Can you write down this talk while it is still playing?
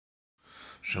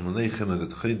Shalom Aleichem, Agad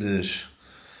Chodesh,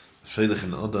 Freilich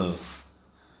and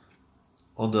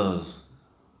Odar.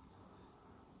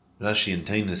 Rashi in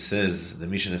Tainus says, the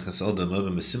Mishnah Nechas Odar,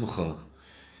 Mabim Besimcha.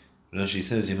 Rashi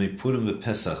says, you may Purim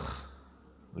Pesach,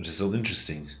 which is so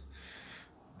interesting.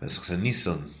 Pesach's a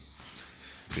Nisan.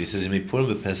 He says, you may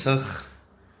Purim Pesach.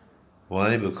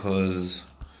 Why? Because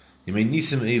you may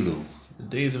Nisim Elu, the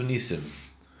days of Nisim.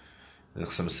 The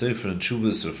Chasam Sefer and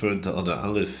Chuvas referred to Odar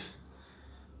Aleph.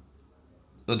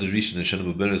 Odar Rishon and Shana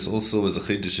Buberes also as a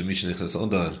Chedesh and Mishnah Nechas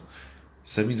Odar.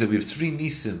 So that means that we have 3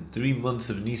 Nisim, 3 months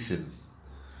of Nisim.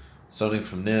 Starting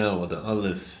from now, Odar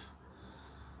Aleph,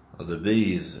 Odar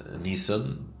Beis,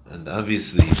 Nisan, and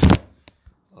obviously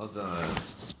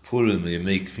Odar Purim, you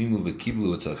make Krimu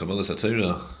V'Kiblu, it's a Kabbalah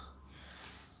Satira.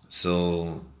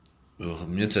 So,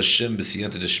 Mitzvah Hashem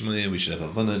B'Siyata D'Shmaya, we should have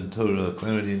Havana in Torah,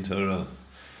 clarity in Torah,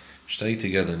 stay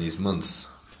together in these months.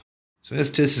 So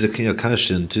as this is a Kiyakash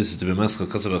and this is the B'Maskal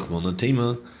Kasarachmon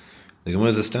Tema, the Gemara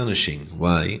is astonishing.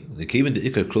 Why? The Kevin the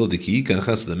Ikar Klo the Kiyika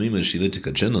Chas the Mima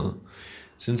Shilitika Chena,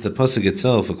 since the pasuk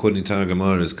itself, according to our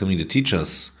Gemara, is coming to teach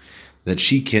us that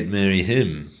she can't marry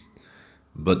him,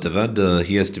 but Davada,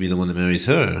 he has to be the one that marries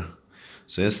her.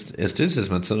 So as this is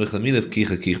Matzarech Lamilev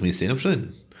Kicha Kich Miste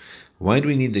Efren. Why do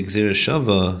we need the Gzera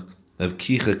Shava of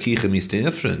Kicha Kicha Miste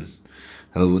Efren?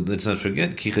 Let's not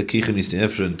forget, Kicha Kicha Miste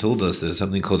Efren told us there's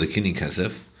something called a Kini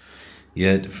Kasef.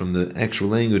 Yet, from the actual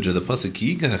language of the pasuk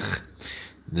Kiyikach,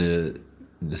 the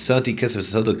Sati Kasef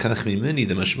Sado Kach Mimeni,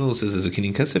 the Mashmol says there's a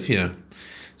Kini Kasef here.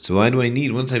 So why do I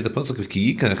need, once I have the pasuk of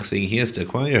Kiyikach saying he has to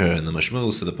acquire her, and the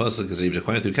Mashmol, so the pasuk is able to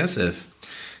acquire through Kasef,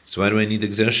 so why do I need the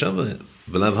Gzera Shava?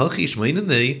 B'lav Halchish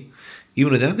Mainanei,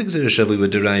 even without the Gzera Shava we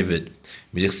would derive it.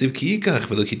 Midechsiv Kiyikach,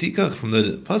 V'lo Kitikach, from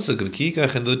the pasuk of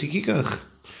Kiyikach and Lo Tikikach.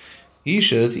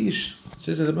 Isha is Ish.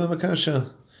 This is a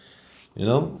Mamakasha. You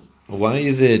know, why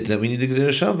is it that we need the Gzera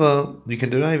Shava? We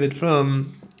can derive it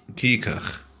from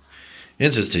Kiyikach.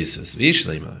 Answers Tesis. V'ish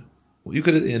Leimar. You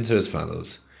could answer as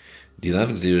follows. Dilav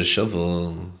Gzera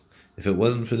Shava. If it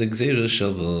wasn't for the Gzera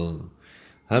Shava,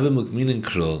 have a Mukminin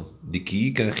Kro, the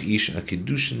Kiyikach Ish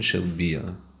Akedushin Shel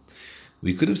Bia.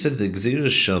 We could have said the Gzera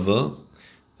Shava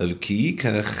of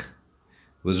Kiyikach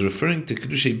was referring to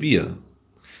Kedushay Bia,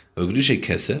 of Kedushay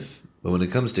Kesef. But when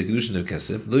it comes to Kedushin of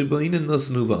Kesef, Lo Ba'ina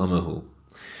Nasan Hu Va'amahu.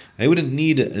 I wouldn't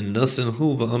need a Nasan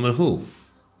Hu Va'amahu.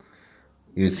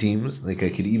 It seems like I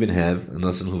could even have a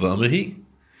Nasan Hu Va'amahi.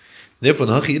 Therefore,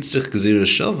 the Hachi Yitzchak Gzera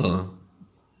Shava.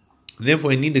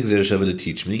 Therefore, I need the Gzera Shava to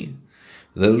teach me.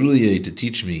 The Aruliyah to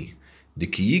teach me. The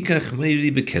Kiyikach Meiri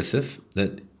B'Kesef.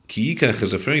 That Kiyikach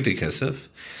is referring to Kesef.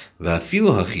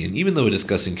 Va'afilu Hachi. And even though we're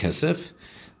discussing Kesef,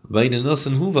 Ba'ina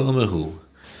Nasan Hu Va'amahu.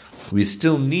 We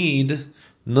still need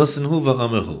Nasan Hu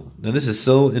Va'amahu. Now this is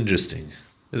so interesting.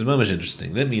 This is mamish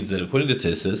interesting. That means that according to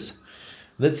Tesis,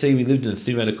 let's say we lived in a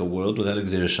theoretical world without a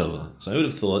Gzera Shava. So I would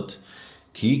have thought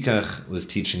Kiyikach was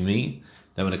teaching me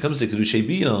that when it comes to Kedushay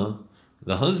Bia,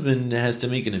 the husband has to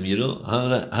make an Amira,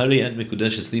 Hari at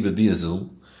Mekudeshes Liba Biazu,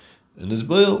 and his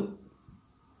boil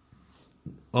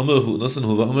Amarhu, Nasan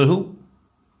Hu Va'amahu.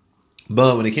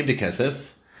 But when it came to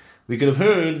Kesef, we could have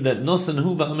heard that Nasan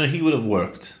Hu Va'amahi would have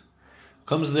worked.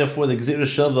 Comes therefore the Gzera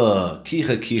Shava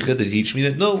Kicha to teach me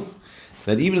that no,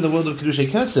 that even in the world of Kedushay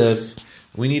Kasef,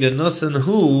 we need a Nasan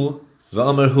Hu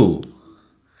Va'amarhu.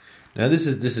 Now this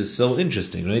is so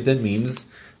interesting, right? That means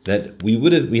that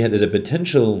there's a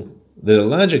potential, there's a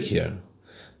logic here.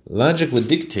 Logic would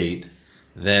dictate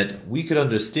that we could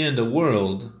understand a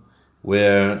world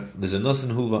where there's a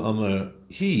Nasan Hu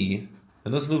Va'amarhi,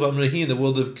 in the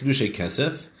world of Kedushay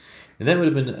Kasef. And that would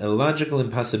have been a logical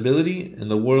impossibility in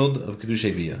the world of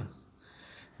Kedushay Bia.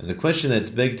 And the question that's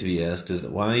begged to be asked is,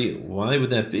 why would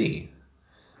that be?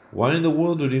 Why in the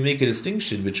world would we make a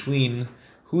distinction between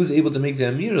who is able to make the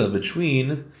Amira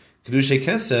between Kedushay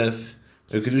Kesef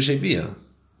or Kedushay Bia?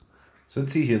 So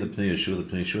let's see here the Pnei Yeshua. The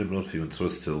Pnei Yeshua brought for you in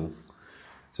source 2. It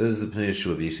says the Pnei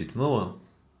Yeshua, V'yeshit Moa.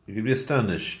 You could be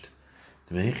astonished.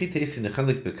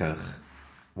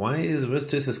 Where's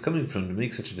Tesis coming from to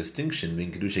make such a distinction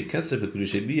between Kedushay Kesef and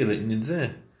Kedushay Bia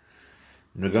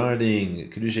regarding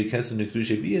Kedushay Kesef and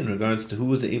Kedushay Bia in regards to who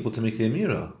was able to make the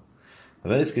Amira?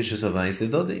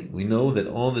 We know that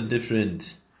all the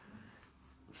different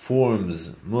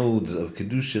modes of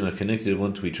Kedushin are connected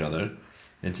one to each other,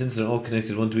 and since they're all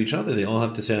connected one to each other, they all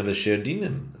have to have a shared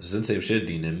dinim. Since they have shared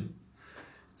dinim,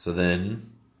 so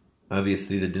then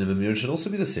obviously the din of Amira should also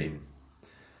be the same.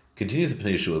 Continues the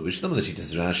Pnei Yeshua, B'shlam Lashit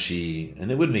is Rashi, and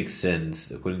it would make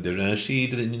sense, according to Rashi,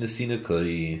 to the Nasina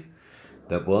Koi,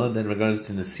 that what in regards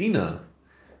to Nasina,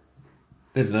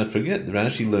 let's not forget,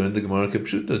 Rashi learned the Gemara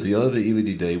Kepshuta, the other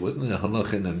Ilidi Day wasn't a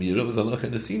Halach and Amira, it was Halach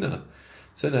and Nasina.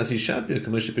 So Nasi Shapir,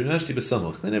 Kamosh Pirnashti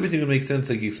Basamoch. Then everything will make sense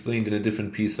like he explained in a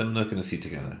different piece I'm not going to see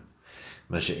together.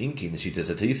 Masha Inki, Nashita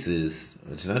Tesis,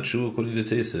 it's not true according to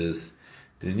Tesis,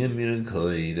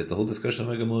 that the whole discussion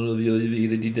of Agamor of Yoivi,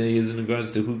 the D-Day is in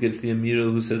regards to who gets the Amira,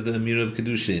 who says the Amira of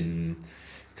Kedushin.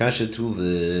 Kasha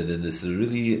Tuva, then this is a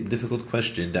really difficult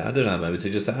question. The other Rabbi, I would say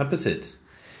just the opposite.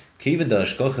 Kevin da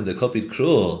Ashkoch and the copied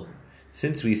Krul,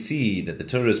 since we see that the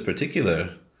Torah is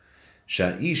particular,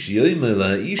 Sha'ish Yoimel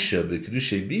Ha'isha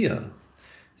B'Kedushay Biyah,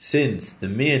 since the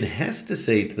man has to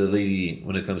say to the lady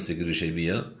when it comes to Kedushay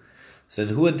Biyah, so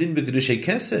hu adin B'Kedushay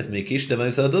Kesef Mekish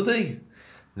Davais Adodei,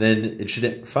 then it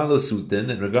should follow suit then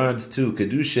in regards to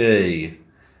Kedushay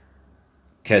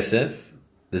Kesef,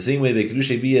 the same way by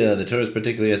Kedushay Biyah, the Torah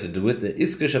particularly has to do with the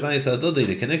Iska Shavais Adodei,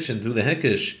 the connection through the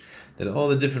Hekesh that all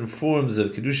the different forms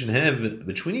of Kedushin have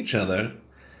between each other.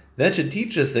 That should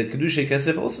teach us that Kedushay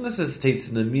Kesef also necessitates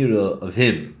an Amira of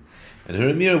him. And her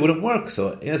Amira wouldn't work.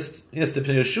 So I asked the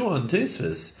Pnei Yehoshua on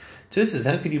Tosfos,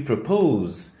 how could you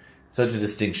propose such a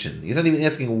distinction? He's not even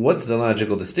asking what's the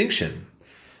logical distinction,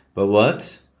 but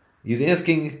what? He's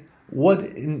asking how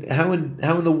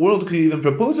in the world could you even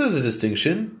propose as a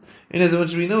distinction? And as much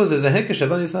as we know, there's a Hekesh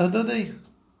Avayis Lahadodei.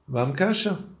 Vam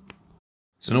Kasha.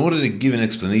 So in order to give an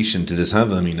explanation to this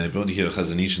Hava, I brought here a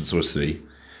Chazon Ish in source 3.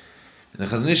 And the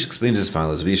Chazon Ish explains as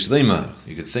follows: you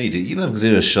could say the Ilav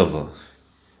Gzera Shava.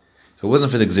 If it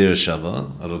wasn't for the Gzera Shava,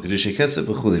 Avo Kedushay Kesef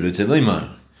v'chuli, it would say Leimar.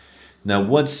 Now,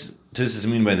 what does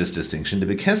mean by this distinction? The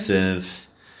Bekesef,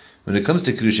 when it comes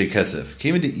to Kedushay Kesef,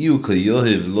 came into Iu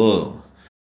Yohiv Lo.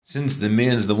 Since the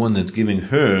man is the one that's giving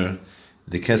her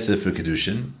the Kesef for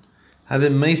Kedushin, have a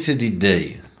Maisa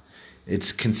Didei.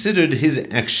 It's considered his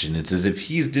action. It's as if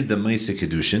he's did the Maisa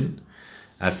Kedushin.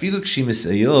 Afiluk Shimis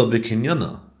Ayo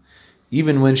Bekinyana.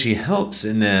 Even when she helps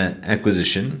in the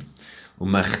acquisition,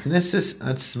 umachneses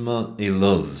atzma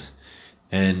elov,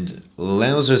 and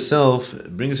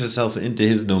brings herself into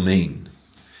his domain.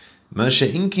 Masha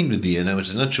inkin b'biyah, that which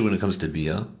is not true when it comes to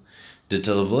biyah, the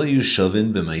talavoyu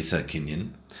shavin b'maisa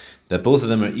kinyan, that both of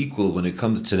them are equal when it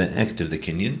comes to the act of the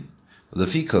kinyan,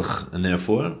 lefikach, and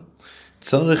therefore,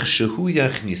 tzarech shehu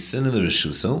yachnisin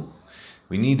l'reshuso,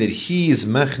 we need that he is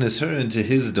machnes her into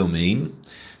his domain,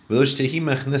 and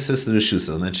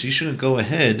that she shouldn't go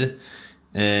ahead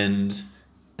and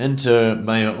enter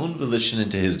by her own volition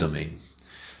into his domain.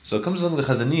 So it comes along the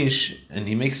Chazon Ish, and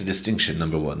he makes a distinction,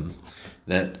 number one,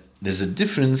 that there's a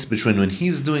difference between when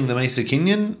he's doing the Maisa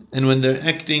Kinyan and when they're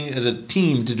acting as a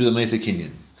team to do the Maisa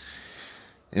Kinyan.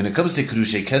 When it comes to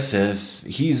Kedushay Kesef,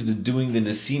 he's doing the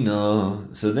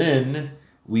Nesina, so then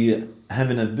we have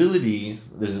an ability,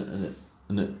 there's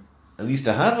at least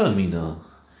a Hava Amina,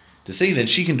 to say that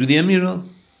she can do the Amira.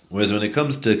 Whereas when it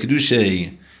comes to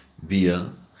Kedushay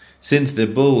Biyah, since they're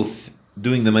both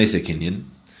doing the Maisa Kinyan,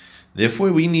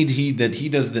 therefore we need that he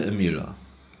does the Amira.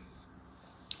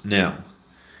 Now,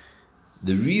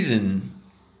 the reason,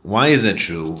 why is that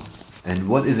true, and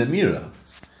what is Amira?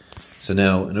 So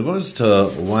now, in regards to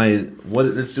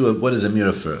let's do what is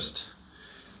Amira first.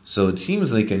 So it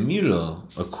seems like Amira,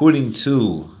 according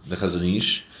to the Chazon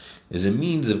Ish, is a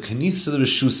means of Kanisa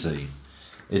Reshusay.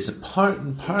 It's a part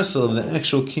and parcel of the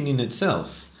actual kinyan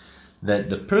itself, that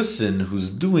the person who's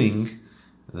doing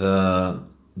the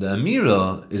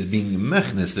Amira is being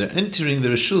mechnes, they're entering the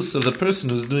reshus of the person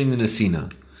who's doing the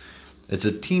Nesina. It's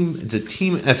a team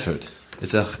effort.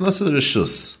 It's a achnasa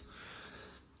reshus.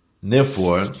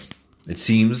 Therefore, it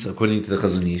seems, according to the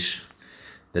Chazon Ish,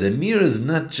 that Amira is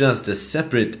not just a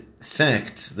separate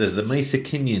fact. There's the Maisa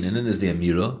Kinyan and then there's the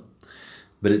Amira.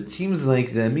 But it seems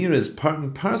like the Amira is part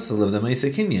and parcel of the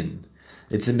Maisa Kinyan.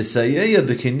 It's a Misayaya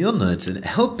B'Kinyona, it's a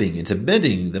helping, it's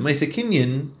abetting the Maisa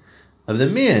Kinyan of the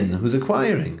man who's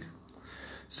acquiring.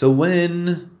 So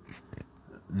when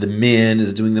the man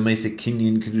is doing the Maisa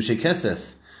Kinyan Kedushay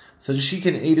Kesef, so she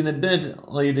can aid and abet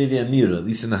all Yedei the Amira, at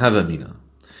least in the Havamina.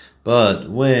 But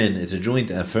when it's a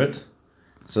joint effort,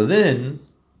 so then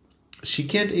she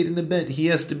can't aid and abet, he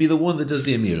has to be the one that does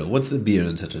the Amira. What's the beer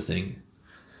in such a thing?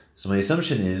 So my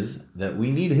assumption is that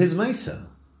we need his Maisa.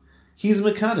 He's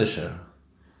Makadasher.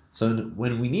 So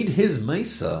when we need his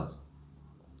Maisa,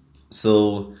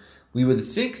 so we would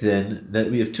think then that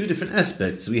we have two different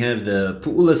aspects. We have the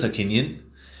Pu'ulas HaKinyan,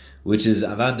 which is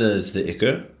Avada is the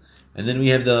Iker, and then we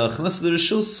have the Chalas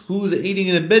L'Reshus, who's aiding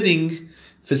and abetting,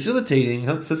 facilitating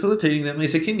that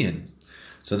Maisa Kinyan.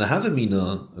 So in the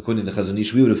Havamina, according to the Chazon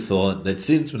Ish, we would have thought that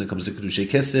since when it comes to Kedushay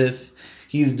Kesef,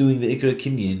 he's doing the Ikra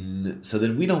Kinyan, so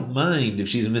then we don't mind if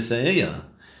she's Misayaya.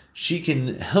 She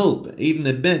can help aid and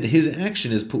abet his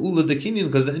action as Pu'ul of the Kinyan,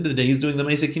 because at the end of the day he's doing the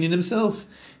Maisa Kinyan himself.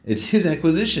 It's his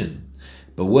acquisition.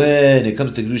 But when it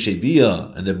comes to Kedushay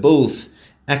Biyah, and they're both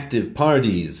active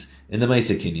parties in the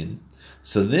Maisa Kinyan,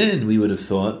 so then we would have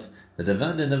thought that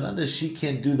Avada, she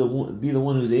can't be the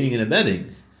one who's aiding and abetting,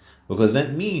 because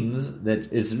that means that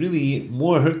it's really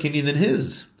more her Kinyan than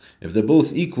his. If they're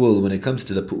both equal when it comes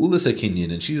to the Pu'ulas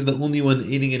Kinyan, and she's the only one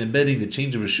aiding and abetting the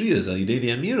change of Rishuyas, Al Yidei the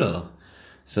Amira,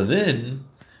 so then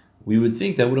we would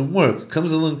think that wouldn't work.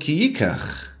 Comes along Ki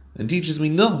Yikach and teaches me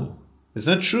no, it's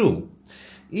not true.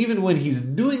 Even when he's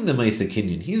doing the Maisa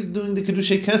Kinyan, he's doing the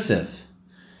Kedushay Kesef.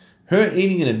 Her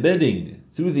aiding and abetting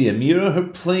through the Amira, her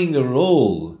playing a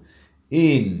role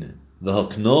in the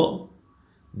Hakno,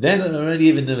 that already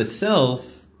even of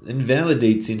itself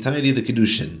invalidates the entirety of the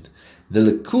Kedushin. The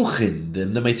Lekuchin,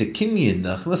 the Maisa Kinyan,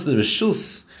 the Achnas, the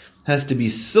Rishus, has to be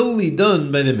solely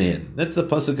done by the man. That's the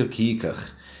pasuk of Ki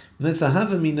Yikach. And that's the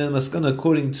Havamina Maskana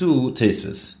according to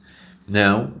Teisvus.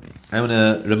 Now, I want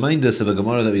to remind us of a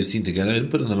Gemara that we've seen together. I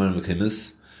didn't put it on the Maram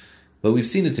Mechimis, but we've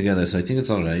seen it together, so I think it's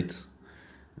all right.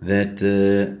 That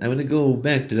I want to go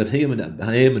back to the Hayam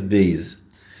and Beis.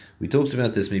 We talked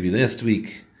about this maybe last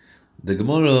week. The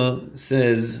Gemara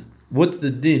says, what's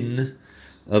the din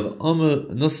of Amr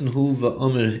Nosenhu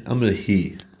v'Amr?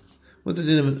 What's the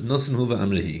din of Nosenhu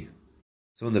v'Amr?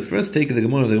 So in the first take of the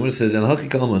Gemara says, Al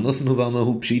Hachik Alma Nosenhu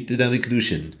v'Amr Pshit Didavi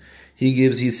Kedushin. He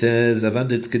says,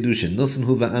 Avadit Kedushin,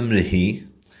 Nosenhu v'Amr.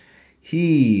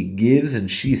 He gives and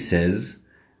she says,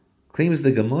 claims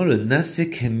the Gemara,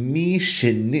 Nasik hemi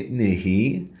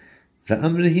shenitnehi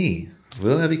v'Amr.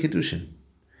 Will have Kedushin.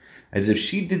 As if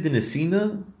she did the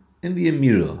Nesina and the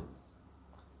Amira.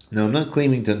 Now, I'm not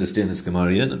claiming to understand this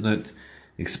Gemara yet, I'm not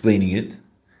explaining it,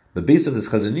 but based on this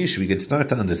Chazon Ish, we can start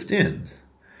to understand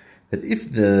that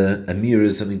if the Amira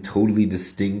is something totally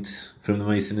distinct from the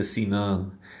Maisa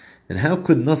Nesina, then how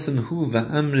could Nosenhu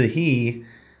v'Amrehi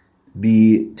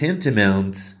be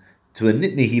tantamount to a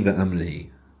Nitnehi v'Amrehi?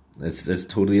 That's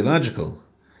totally illogical.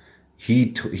 He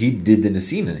did the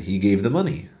Nesina, he gave the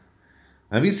money.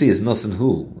 Obviously, it's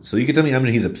Nosenhu. So you can tell me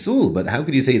Amrehi is a psul, but how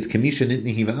could you say it's Kamisha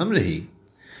Nitnehi v'Amrehi?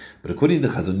 But according to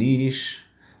Chazon Ish,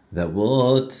 that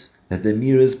the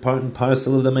Amira is part and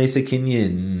parcel of the Maisa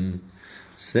Kinyan.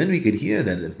 So then we could hear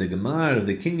that if the Gemar of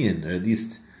the Kinyan, or at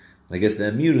least, I guess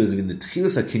the Amiras in the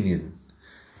Tchilas HaKinyan,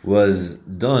 was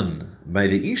done by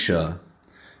the Isha,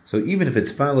 so even if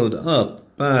it's followed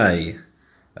up by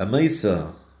a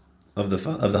Maisa of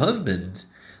the husband,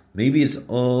 maybe it's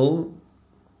all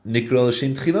Nikra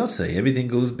L'Shem Tchilasei. Everything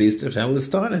goes based on how it was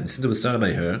started. Since it was started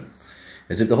by her,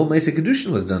 as if the whole Maisa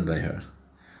Kedushin was done by her.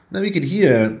 Now we could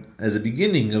hear as a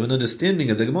beginning of an understanding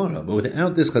of the Gemara, but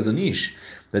without this Chazon Ish,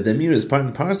 that the Amir is part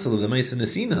and parcel of the Maisa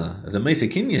Nesina, of the Maisa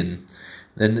Kinyan,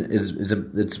 then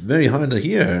it's very hard to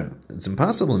hear. It's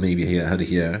impossible maybe how to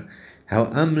hear how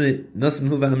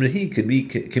Nasenhu v'Amrehi could be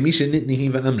Kamisha Nitnihi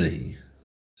v'Amrehi.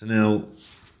 So now,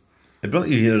 I brought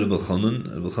you here Rabbi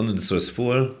Chanan, the source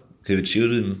 4, Kevet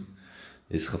Shiurim,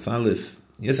 is Chafalif,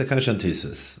 yes, Akasha and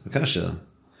Teisvus. Akasha.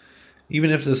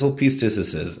 Even after this whole piece, Tessa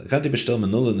says, in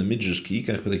the Midrash,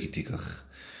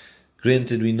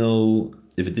 granted, we know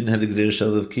if it didn't have the Gzeir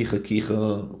Shal of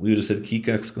Kicha, we would have said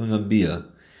Kikach's going on Bia,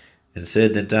 and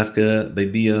said that Dafka, by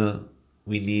Bia,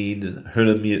 we need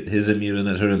his Amira,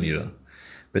 not her Amira.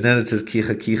 But now it says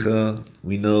Kicha,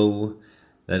 we know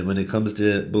that when it comes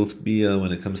to both Bia,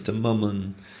 when it comes to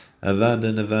Mammon,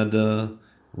 Avada,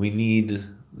 we need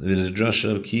the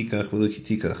drasha of Kikach,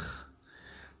 Kitikach.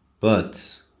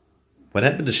 But what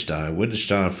happened to Shtar? Where did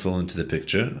Shtar fall into the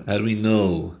picture? How do we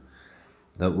know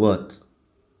that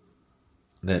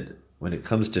when it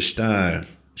comes to Shtar,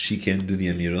 she can't do the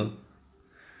Amira?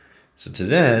 So to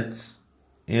that,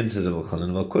 answers Rabbi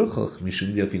Chanan,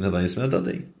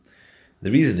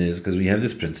 the reason is because we have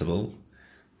this principle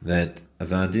that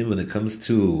Avadim, when it comes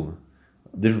to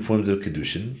different forms of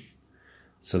Kedushin,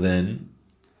 so then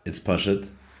it's Pashat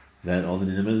that all the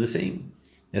Dinim are the same.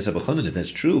 Yes, Rabbi Chanan, if that's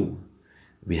true,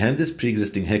 we have this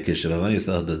pre-existing hekesh of Havayis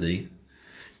Lahadadi,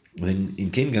 when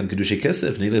in Kengam Kedushay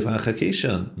Kesef, Neilef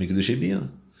HaChakesha, Kedushay Bia.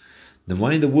 Then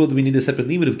why in the world do we need a separate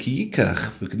limit of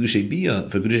Kiyikach for Kedushay Bia,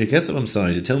 for Kedushay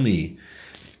Kesef, to tell me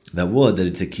that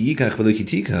it's a Kiyikach v'lo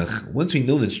Kitikach? Once we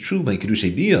know that's true by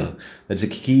Kedushay Bia, that it's a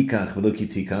Kiyikach v'lo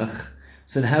Kitikach,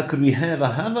 so then how could we have a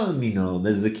Hava Amino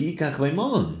that is a Kiyikach by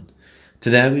Mon?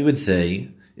 To that we would say,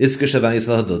 Iska Havayis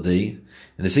Lahadadi,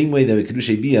 in the same way that we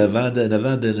Kedushay Bia, Avada, and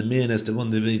the man has to one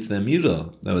that needs the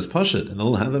Amira, that was Pashat, and the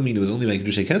whole Havamina was only by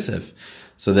Kedushay Kesef.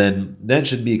 So then, that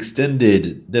should be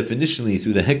extended definitionally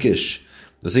through the Hekesh,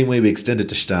 the same way we extend it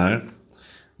to Shtar,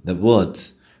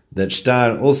 that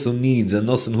Shtar also needs a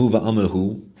Nosenhu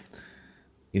v'Amerhu,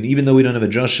 and even though we don't have a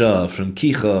drasha from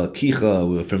Kicha,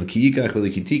 from Kiyikach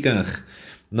v'Kitikach,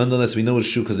 nonetheless we know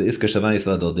it's true because the Iska Shavayis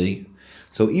Ladodi.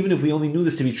 So even if we only knew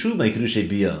this to be true by Kedushay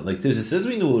Bia, like Tirsa says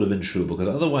we knew it would have been true, because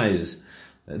otherwise,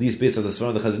 at least based on the Svar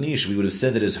of the Chazon Ish, we would have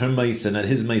said that it's her Maisa, not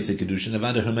his Maisa Kedushin.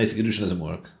 Avada, her Maisa Kedushin doesn't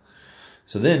work.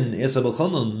 So then, Esa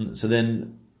B'Chanon, so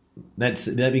then,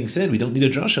 that being said, we don't need a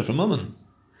drasha from Mammon.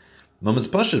 Mammon's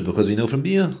Pashut, because we know from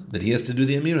Bia that he has to do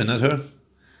the Amira, not her.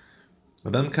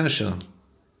 Rabam Kasha.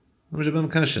 Rabam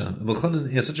Kasha. B'Chanon,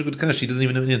 he has such a good Kasha, he doesn't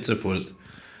even have an answer for it.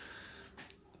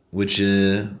 Which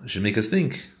should make us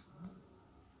think.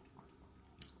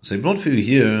 So I brought for you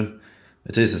here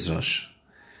a Tesis Rosh.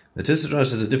 The Tesis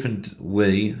Rosh is a different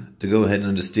way to go ahead and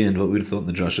understand what we would have thought in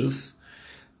the drashas.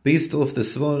 Based off the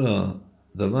Svara,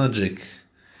 the logic,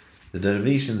 the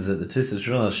derivations that the Tesis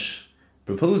Rosh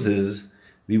proposes,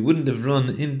 we wouldn't have run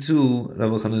into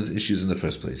Rav Elchanan's issues in the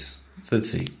first place. So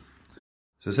let's see.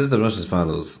 So it says the Rosh as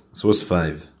follows. Source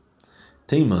 5.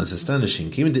 Tema is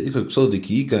astonishing.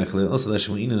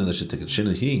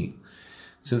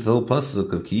 Since the whole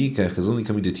pasuk of Kiikach is only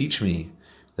coming to teach me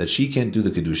that she can't do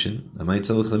the Kedushin,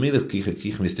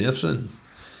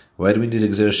 why do we need a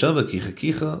Gzer Shava? Kicha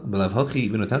Kicha, Belav Hachi,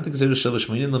 even without the Gzer Shava,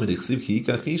 Shmoinin Lamed Ichsiv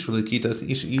Kiikach Ish, V'lo Kitach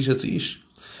Ish Ish Ish.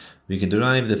 We can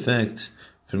derive the fact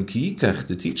from Kiikach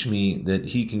to teach me that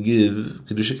he can give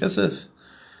Kedusha Kesef.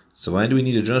 So why do we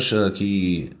need a drasha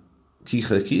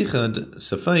Kicha Kicha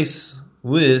suffice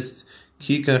with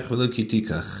Kiikach V'lo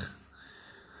Kitikach?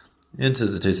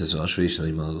 Enters the Tesis Rosh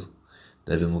Veishalimal.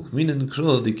 We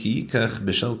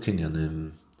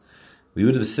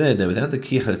would have said that without the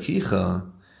Kicha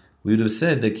Kicha, we would have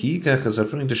said that Kiikach is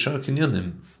referring to Shar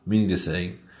Kinyanim, meaning to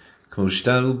say, Kmo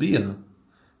Shtar Ubiyah,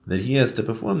 that he has to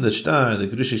perform the Shtar, the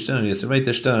Kedusha Shtar, he has to write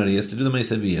the Shtar, he has to do the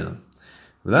Maisaviyah.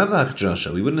 Without Lach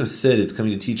Drasha, we wouldn't have said it's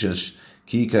coming to teach us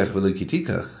Kiikach V'lo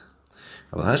Kitikach.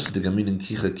 Al Hashta Gamin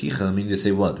Kicha Kicha, meaning to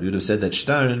say what? We would have said that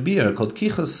Shtar and Biyah are called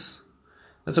Kichas.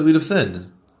 That's what we would have said.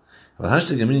 But now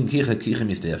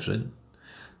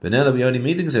that we already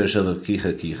made the Gzer Shav of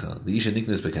Kicha Kicha, the Isha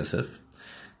Niknas Bekesef,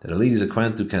 that our ladies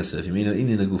acquired through Kesef, you may know in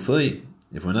the Gufay,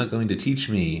 if we're not going to teach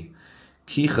me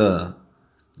Kicha,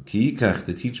 Kiikach,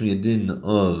 to teach me a din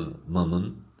of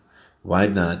Mammon, why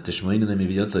not? Because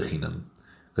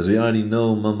we already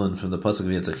know Mammon from the Pasuk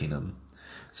of Yatzachinam.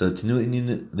 So the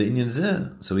Inyan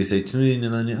Zeh, so we say Tnu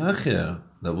Inyan Acher,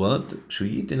 that what?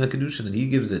 Shuyit in HaKedusha, that he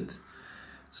gives it.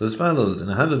 So as follows, in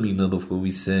a Havamina, before we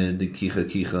said the Kicha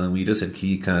Kicha, and we just said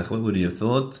Kiikach, what would you have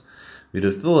thought? We'd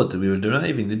have thought that we were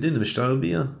deriving the din of Shtar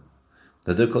Ubiyah,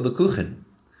 that they're called the Kuchen.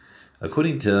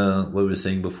 According to what we were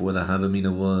saying before, the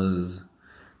Havamina was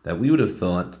that we would have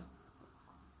thought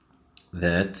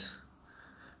that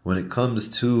when it comes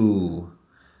to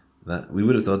that, we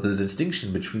would have thought there's a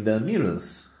distinction between the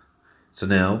Amiras. So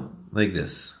now, like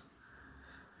this.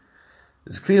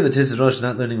 It's clear that Tesis Rosh is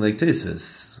not learning like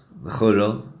Tesis. The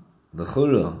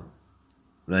Chora,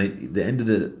 right? The end of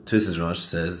the Tesis Rosh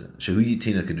says, Shehu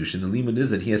Yitina Kedushin. The limud is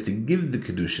that he has to give the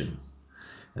Kedushin.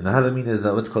 And the Havamina is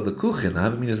that what's called the Kuchen. The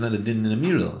Havamina is not a din in a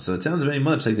Miro. So it sounds very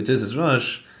much like the Tesis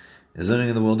Rosh is learning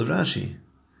in the world of Rashi.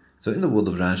 So in the world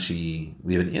of Rashi,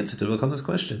 we have an answer to Elchanan's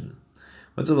question.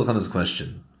 What's Elchanan's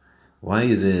question? Why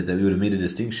is it that we would have made a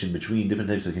distinction between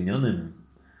different types of Kinyanim?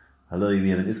 Hello,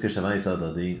 we have an Isker Shavai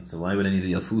Sadadi, so why would I need a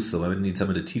Yafusa? Why would I need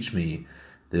someone to teach me?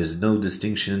 There's no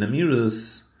distinction in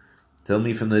Amirus. Tell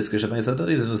me from the Isker Shavai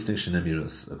Sadadi, there's no distinction in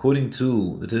Amirus. According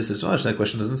to the Tesis Rosh, that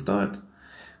question doesn't start.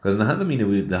 Because in the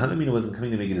Havamina wasn't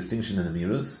coming to make a distinction in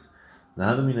Amirus. The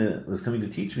Havamina was coming to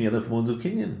teach me other modes of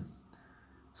Kinyan.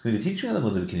 It's going to teach me other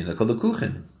modes of Kinyan. They're called the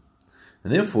Kuchen.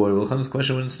 And therefore, Elchanan's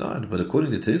question wouldn't start. But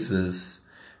according to Tisvis,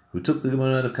 who took the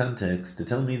Gemara out of context to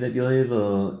tell me that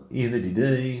Yoheva, even the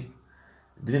Didei,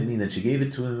 didn't mean that she gave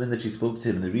it to him and that she spoke to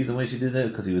him. And the reason why she did that,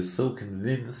 because he was so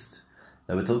convinced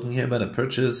that we're talking here about a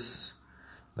purchase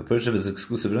of his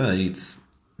exclusive rights,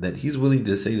 that he's willing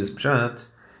to say this pshat,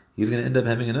 he's going to end up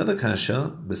having another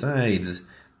kasha, besides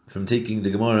from taking the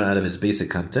Gemara out of its basic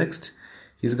context.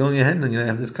 He's going ahead and going to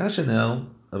have this kasha now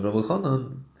of Rav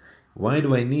Elchanan. Why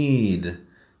do I need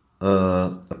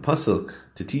a pasuk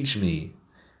to teach me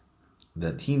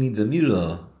that he needs a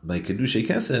mira by Kedushay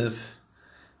Kesef?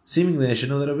 Seemingly, I should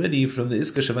know that already from the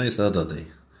Iska Shavai Sadadi.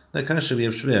 That kasha we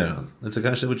have shver. That's a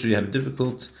kasha which we have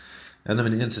difficult. I don't have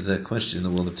an answer to that question in the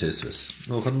world of Tesvis.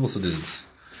 No, Elchanan also didn't.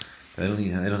 I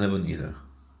don't have one either.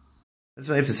 That's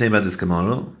what I have to say about this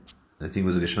Gemara. I think it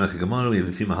was a Geshmach Gemara. We have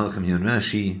a few Mahalchim here in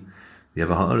Rashi. We have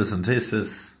a Ha'aris on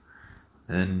Tesvis.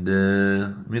 And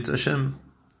Mitzvah Hashem,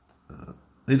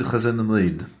 Eid Chazen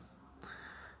Moed.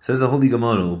 Says the Holy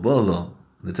Gemara, Bala,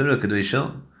 the Torah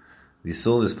Kedusha. We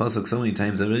saw this pasuk so many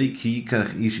times already. Ki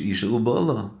kach ish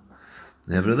Bala.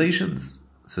 They have relations.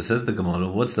 So says the Gemara,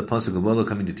 what's the pasuk of Bala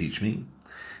coming to teach me?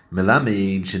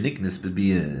 Melamed sheniknes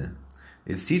bebiyah.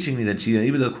 It's teaching me that she is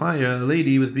able to acquire a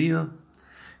lady with biyah.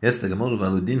 Yes, the Gemara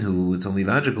Valudinhu, it's only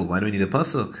logical. Why do we need a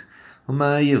pasuk? When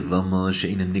it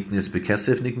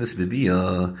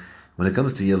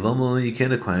comes to Yavama, you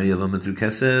can't acquire Yavama through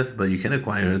Kesef, but you can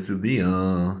acquire it through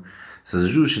Biyah. So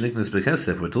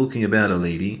we're talking about a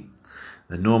lady,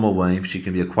 a normal wife. She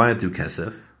can be acquired through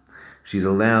Kesef. She's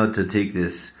allowed to take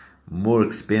this more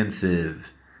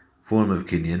expansive form of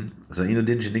Kinyan. So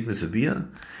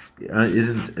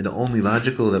isn't it only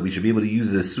logical that we should be able to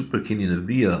use the super Kinyan of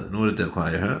Biyah in order to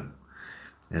acquire her?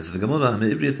 And so the Gemara,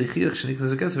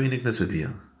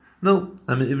 no,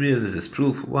 Ivriya is this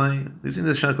proof. Why? We've seen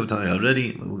this Shak of Tari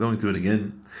already, but we're going through it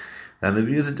again.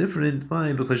 Ivriya is different.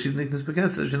 Why? Because she's Niknas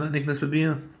Bekesef, she's not Niknas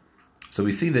Bebiyah. So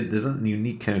we see that there's not a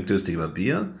unique characteristic about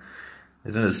Biyah.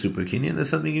 It's not a super Kinyan. There's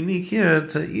something unique here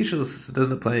to Ishus. It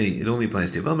doesn't apply, it only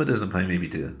applies to Yavama, it doesn't apply maybe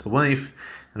to the wife,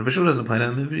 and for sure doesn't apply to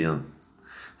Ivriya.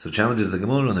 So challenges the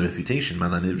Gemara on the refutation.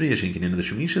 Malam Ivriya, she can in the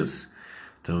Shumishas.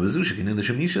 Tonavazu, she can in the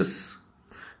Shumishas.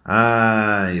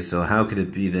 So how could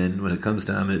it be then when it comes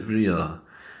to Amit Vriya,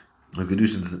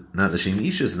 Kedushin's not the Shem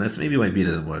Ishas, and that's maybe why Bia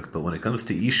doesn't work. But when it comes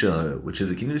to Isha, which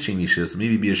is a Kinyan Shem Ishas,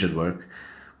 maybe Bia should work.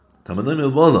 And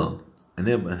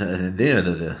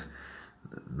there,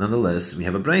 nonetheless, we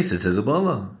have a brace that says a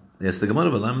bala. Yes, the Gemara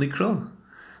of Alam Likra.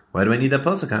 Why do I need that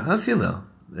pasuk? Asyala.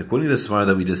 According to the svar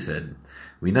that we just said,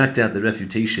 we knocked out the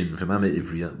refutation from Amit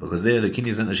Ivriya because there the Kinyan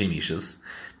is not the Shem Ishas.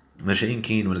 Masha'in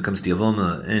Kain, when it comes to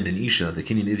Yavama and in Isha, the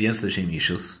Kinyan is yes the Shem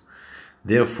Ishus.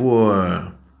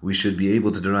 Therefore, we should be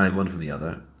able to derive one from the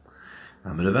other.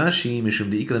 We can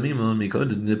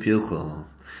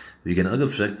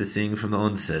agav the thing from the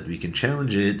onset. We can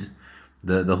challenge it,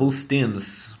 the whole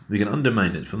stance, we can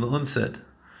undermine it from the onset.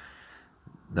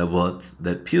 That what?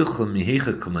 That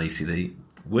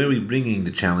where are we bringing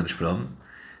the challenge from?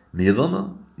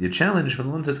 Yavama. Your challenge from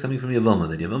the onset is coming from Yavama,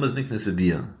 that Yavama is Niknas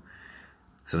Bebiyah.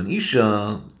 So in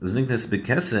Isha, it was Niknas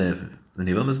Bekesef, and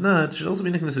Yavam is not, should also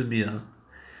be Niknas Bebiyah.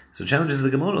 So challenges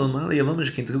the Gemara, Mali Yavam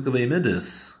came to Kukavei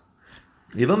Medis.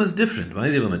 Yavam is different. Why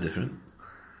is Yavam different?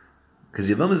 Because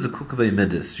Yavam is a Kukavei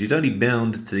Medis. She's already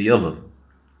bound to the Yavam.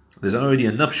 There's already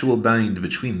a nuptial bind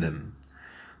between them.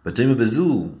 But Tema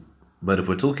Bezu, but if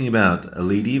we're talking about a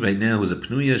lady right now who's a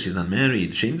Pnuya, she's not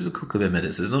married, she is a Kukavei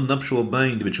Medis. There's no nuptial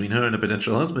bind between her and a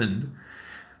potential husband.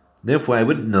 Therefore, I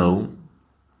wouldn't know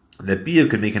that Bia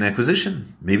could make an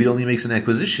acquisition. Maybe it only makes an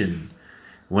acquisition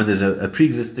when there's a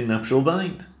pre-existing nuptial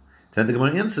bind. Then the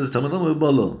Gemara answers,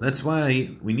 that's why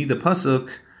we need the pasuk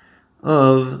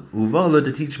of Uvala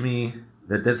to teach me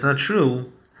that that's not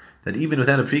true, that even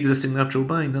without a pre-existing nuptial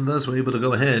bind, nonetheless we're able to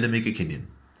go ahead and make a kinyan.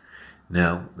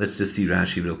 Now, let's just see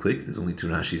Rashi real quick. There's only two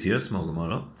Rashis here, small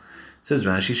Gemara. It says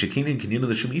Rashi, Shekinin kinyan of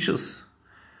the Shem Ishus.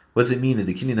 What does it mean that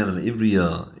the kinyan of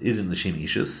Ivriya isn't the Shem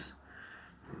Ishus?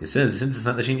 It says, since it's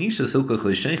not the Shem Ishus,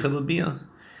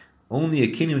 only a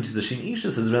kinyan which is the Shem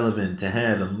Ishus is relevant to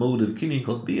have a mode of kinyan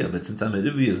called Bia, but since Amid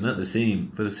Ivriya is not the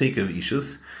same for the sake of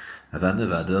Ishus,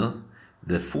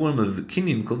 the form of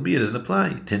kinyan called Bia doesn't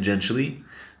apply. Tangentially,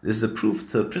 this is a proof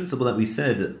to a principle that we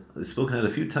said, spoken out a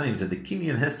few times, that the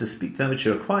kinyan has to speak to that which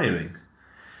you're acquiring.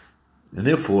 And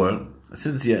therefore,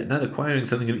 since you're not acquiring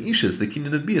something of Ishus, the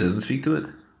kinyan of Bia doesn't speak to it.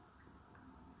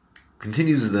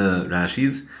 Continues the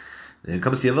Rashis. When it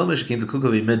comes to Yavam, she came to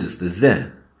Kukavi Medis, the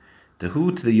Zeh, the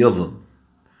Hu to the Yavam.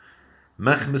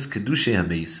 Machmas Kedushe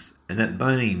Hameis, and that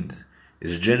bind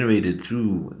is generated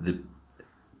through the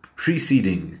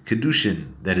preceding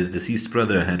Kedushin that his deceased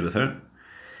brother had with her.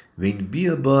 Vein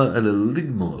Bia Ba Ala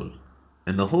Ligmol,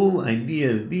 and the whole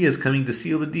idea of Bia is coming to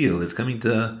seal the deal, it's coming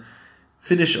to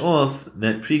finish off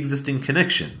that pre-existing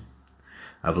connection.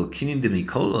 Aval Kinyan de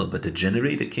Mikola, but to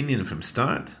generate a Kinyan from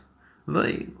start?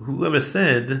 Like, whoever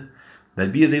said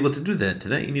that Bia is able to do that, to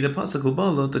that you need a pasuk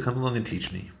ubala to come along and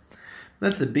teach me.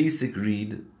 That's the basic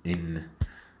read in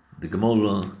the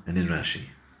Gemara and in Rashi.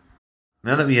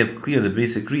 Now that we have clear the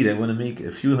basic read, I want to make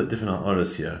a few different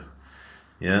ha'aras here.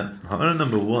 Yeah, ha'ara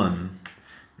number one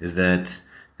is that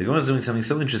the Gemara is doing something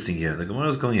so interesting here. The Gemara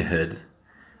is going ahead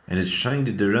and it's trying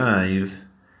to derive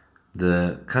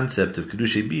the concept of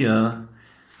Kedushay Bia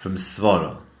from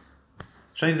Svara.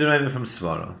 Trying to derive it from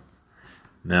Svara.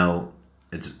 Now,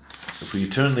 if we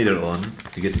turn later on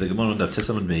to get to the Gemara on Daf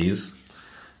Tesamad Beis,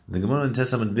 the Gemara on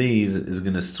Tesamad Beis is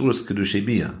going to source Kedushay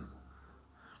Bia.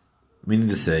 Meaning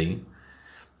to say,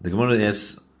 the Gemara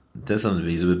asks Tesamad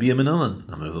Beis, "Would be a Menalan?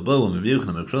 Namar V'Bo, Namar V'Yuch,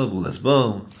 Namar Krov, Ulas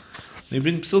Bo." We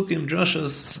bring Psukim,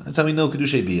 Drashas. That's how we know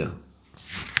Kedushay Bia.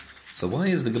 So why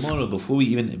is the Gemara, before we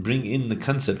even bring in the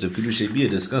concept of Kedushay Bia,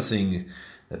 discussing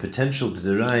the potential to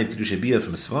derive Kedushay Bia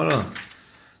from Svara?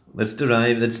 let's get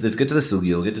to the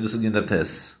sugya. We'll get to the sugya in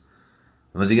Tabtes.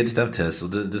 And once you get to Tabtes,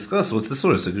 we'll discuss what's the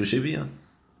source of Kedushay Bia.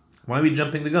 Why are we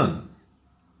jumping the gun?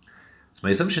 So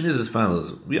my assumption is as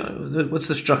follows. What's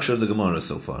the structure of the Gemara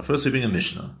so far? First we bring a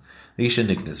Mishnah. Isha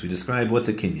Niknis. We describe what's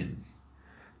a kinyan.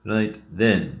 Right?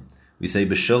 Then we say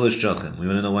b'sholosh drachim. We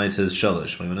want to know why it says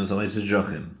sholosh. We want to know why it says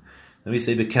drachim. Then we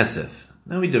say b'kesef.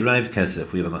 Now we derive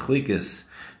kesef. We have a machlekes,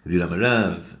 a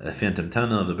Amarav, a phantom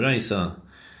tana of the Braisa.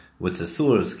 What's the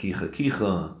source? Kicha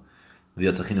kicha,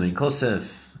 v'yatzachina min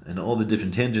kosef, and all the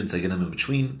different tangents I get them in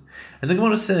between. And the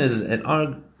Gemara says at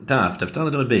our daf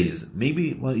taladot beis,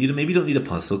 maybe you don't need a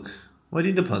pasuk. Why do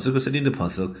you need a pasuk? Because I need a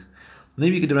pasuk.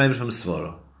 Maybe you could derive it from a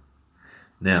svara.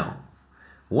 Now,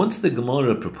 once the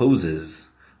Gemara proposes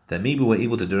that maybe we're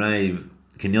able to derive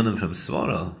kinyanim from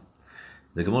svara,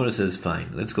 the Gemara says,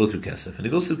 fine, let's go through kesef. And it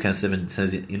goes through kesef and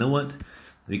says, you know what?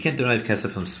 We can't derive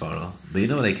kesef from svara, but you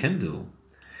know what I can do?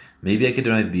 Maybe I could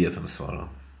derive bia from svara.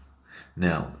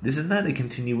 Now, this is not a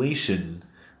continuation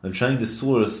of trying to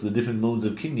source the different modes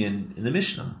of kinyan in the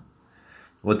Mishnah.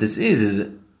 What this is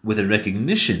with a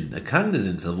recognition, a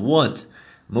cognizance of what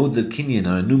modes of kinyan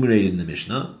are enumerated in the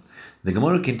Mishnah, the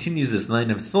Gemara continues this line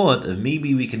of thought of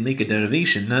maybe we can make a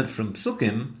derivation not from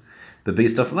psukim, but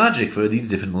based off logic for these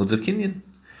different modes of kinyan.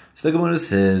 So the Gemara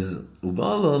says, and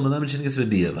now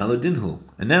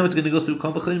it's going to go through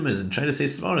kol v'chomers and try to say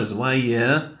svaras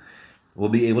why we'll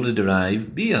be able to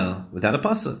derive bia without a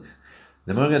pasuk.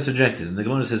 The Gemara gets rejected, and the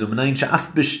Gemara says,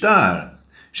 sha'af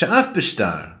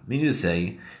b'shtar, meaning to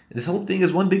say, this whole thing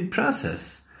is one big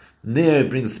process. And there it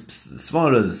brings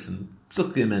svaras and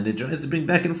psukim, and it tries to bring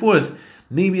back and forth.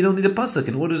 Maybe you don't need a pasuk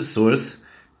in order to source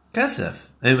kesef.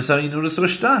 I'm sorry, in order to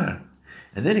source shtar.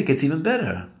 And then it gets even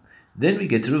better. Then we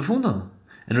get to Rav Huna.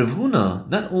 And Rav Huna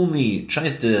not only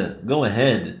tries to go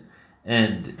ahead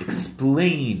and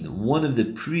explain one of the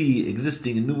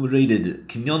pre-existing enumerated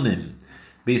kinyonim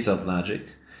based off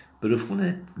logic, but Rav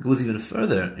Huna goes even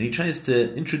further, and he tries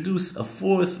to introduce a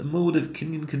fourth mode of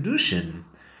kinyan kedushin,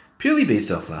 purely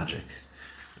based off logic.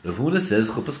 Rav Huna says,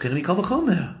 Chuppos Kenemi Kal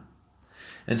V'chomer.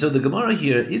 And so the Gemara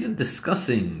here isn't a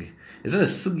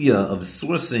sugya of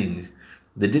sourcing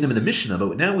the dinim of the Mishnah,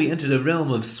 but now we enter the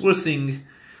realm of sourcing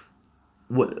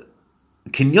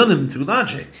kinyonim through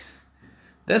logic.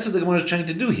 That's what the Gemara is trying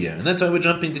to do here, and that's why we're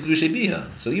jumping to Kedushay Bia.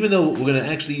 So even though we're going to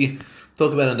actually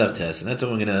talk about it on Daf Tes, and that's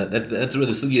where that's where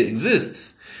the sugya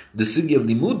exists, the sugya of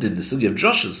limudin, the sugya of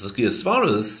drashos, the sugya of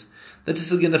svaras, that's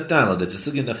a sugya of Daled, that's a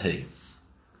sugya of Hey.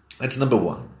 That's number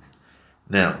one.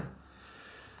 Now,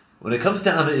 when it comes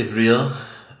to Amma Ivriya,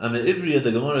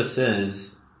 the Gemara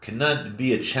says cannot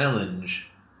be a challenge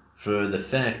for the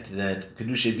fact that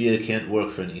Kedushay Bia can't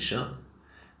work for an Isha,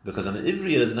 because Amma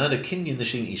Ivriya is not a kinyan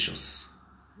l'shem Ishus.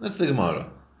 That's the Gemara.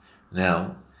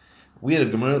 Now, we had a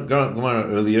Gemara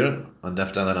earlier on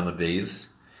Daf Daled Amud Beis.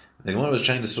 The Gemara was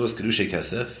trying to source Kedushay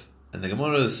Kesef, and the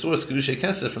Gemara sourced Kedushay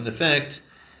Kesef from the fact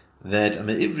that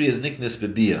Amma Ivriya is niknas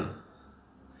bebia.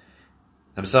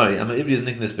 Amma Ivriya is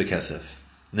niknas bekesef.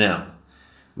 Now,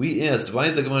 we asked, why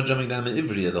is the Gemara jumping down Amma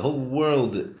Ivriya? The whole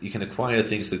world, you can acquire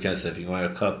things through kesef. You can acquire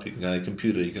a cup, you can acquire a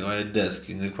computer, you can acquire a desk,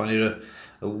 you can acquire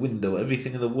a window,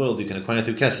 everything in the world you can acquire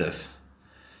through kesef.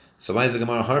 So why is the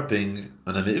Gemara harping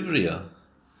on Amma Ivriya?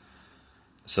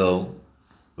 So,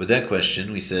 with that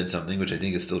question, we said something which I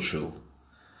think is still true.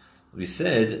 We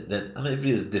said that Amma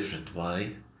Ivriya is different.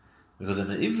 Why? Because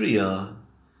Amma Ivriya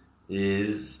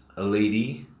is a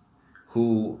lady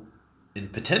who, in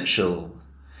potential,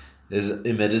 is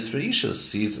imedis for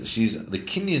Ishus. She's the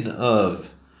kinyan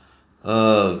of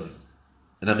an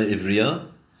Amma Ivriya.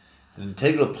 An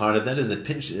integral part of that is the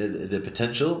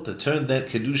potential to turn that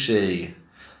the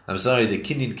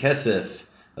kinyan kesef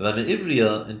of Amma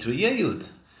Ivriya into a yeyud,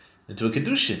 into a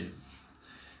kedushin.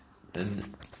 And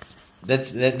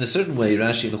that in a certain way,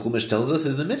 Rashi and the Chumash tells us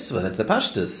is the mitzvah. That's the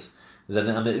pashtus. Is that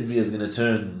an Amma Ivriya is going to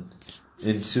turn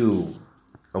into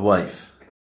a wife.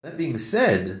 That being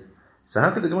said, so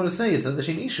how could the Gemara say it's not the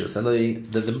Shem Ishus? And the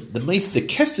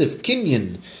kesef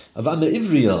kinyan of Amma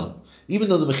Ivriya, even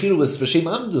though the mechira was for Shem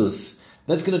Amdus,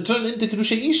 that's going to turn into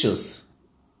Kedushay Ishus.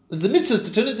 The mitzvah is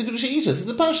to turn into Kedushay Ishus. It's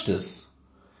the pashtus.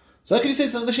 So how could you say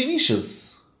it's not the Shem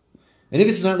Ishus? And if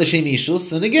it's not the Shem Ishus,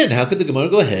 then again, how could the Gemara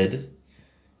go ahead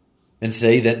and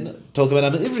say that, talk about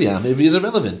Amma Ivriya? Amma Ivriya is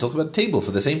irrelevant. Talk about a table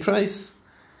for the same price.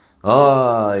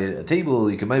 A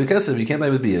table you can buy with kesef, you can't buy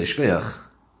with bia. Shkoyach.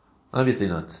 Obviously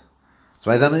not.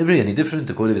 So why is Amma Ivriya any different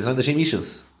according to it's not the Shem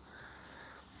Ishus?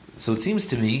 So it seems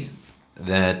to me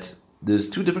that there's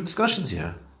two different discussions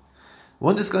here.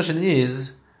 One discussion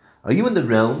is, are you in the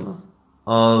realm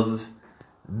of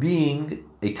being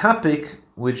a topic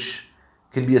which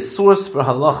can be a source for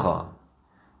halacha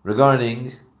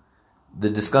regarding the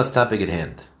discussed topic at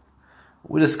hand.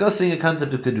 We're discussing a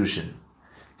concept of Kedushin.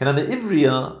 Can a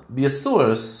Ivriya be a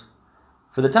source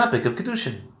for the topic of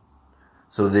Kedushin?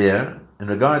 So there, in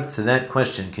regards to that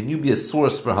question, can you be a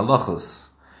source for halachos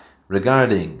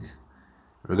regarding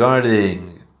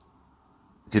Kedushin?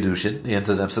 The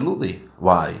answer is absolutely.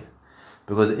 Why?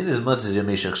 Because inasmuch as you're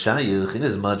Meshach Shayich,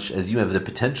 inasmuch as you have the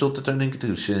potential to turn into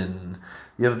Kedushin,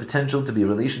 you have a potential to be a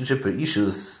relationship for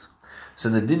Ishus, so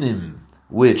the dinim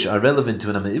which are relevant to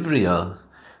an Amma Ivriya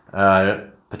are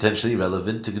potentially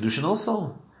relevant to Kedushin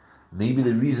also. Maybe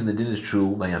the reason the din is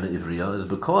true by Amma Ivriya is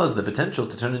because the potential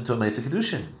to turn into a Maisa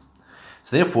Kedushin.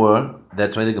 So therefore,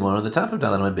 that's why the Gemara on the top of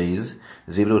Dalan Beis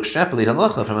is able to extrapolate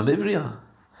halacha from Amma Ivriya.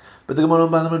 But the Gemara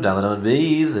on bottom of Dalan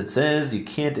Beis, it says you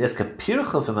can't ask a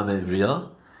pircha from Amma Ivriya.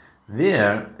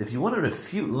 There, if you want to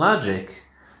refute logic,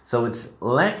 so it's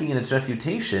lacking in its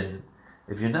refutation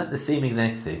if you're not the same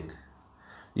exact thing.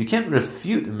 You can't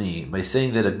refute me by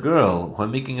saying that a girl who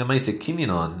I'm making a Maisa Kinyan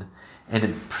on,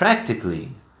 and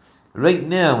practically, right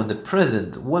now, in the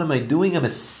present, what am I doing? I'm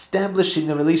establishing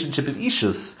a relationship of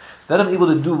Ishus that I'm able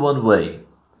to do one way.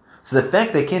 So the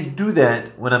fact that I can't do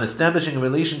that when I'm establishing a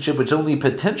relationship which only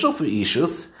potential for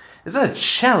Ishus is not a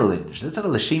challenge. That's not a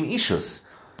L'Shem Ishus.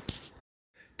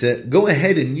 To go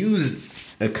ahead and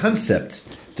use a concept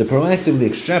to proactively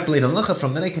extrapolate halacha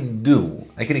from that I can do.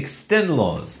 I can extend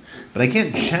laws, but I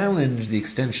can't challenge the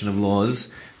extension of laws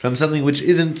from something which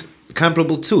isn't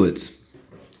comparable to it.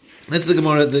 That's the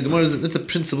Gemara. That's the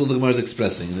principle the Gemara is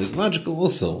expressing. And it's logical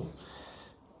also.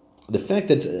 The fact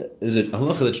that is a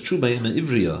halacha that's true by Amma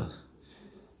Ivriya,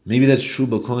 maybe that's true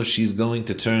because she's going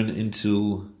to turn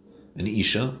into an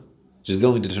Isha. She's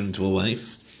going to turn into a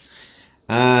wife.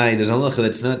 There's a halacha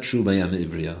that's not true by Amma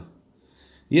Ivriya.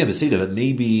 Yeah, but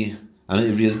maybe Amma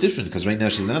Ivriya is different because right now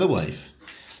she's not a wife.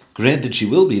 Granted, she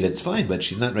will be. That's fine, but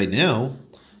she's not right now.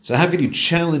 So how could you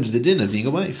challenge the din of being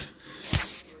a wife?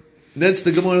 That's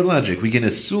the Gemara logic. We can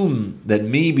assume that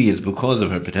maybe it's because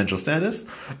of her potential status,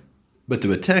 but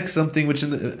to attack something which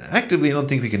actively I don't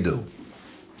think we can do.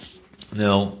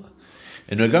 Now,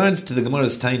 in regards to the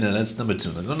Gemara's Taina, that's number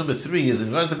 2. Now, number 3 is in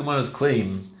regards to the Gemara's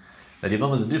claim that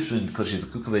Yavam is different because she's a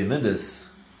Kukavei Medes,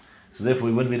 so therefore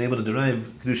we wouldn't be able to derive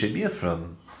Kedushay Bia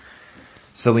from.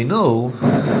 So we know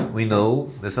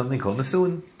there's something called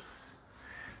Nesuin.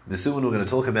 Nesuin we're going to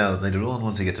talk about later on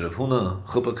once we get to Rav Huna,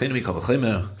 Chuppah, Kainami,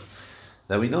 Kavachemer.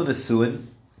 That we know Nesuin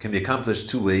can be accomplished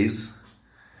 2 ways.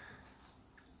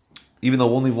 Even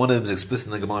though only one of them is explicit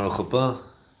in the Gemara Chuppah,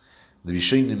 the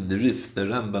Rishonim, the Rif, the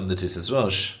Rambam, the Tesis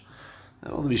Rosh,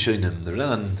 all the Rishonim, the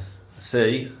Ran,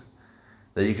 say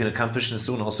that you can accomplish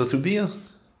Nesuin also through Bia.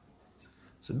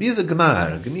 So Bia is a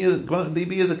Gemar.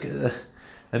 Bia is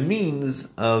a means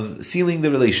of sealing the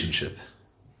relationship.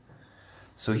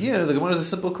 So here, the Gemara is a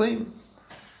simple claim.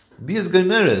 Bia is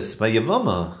Gomeres, by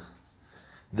Yavama.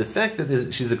 The fact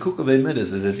that she's a Kukavei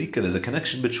Medes, there's a Zika, there's a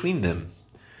connection between them.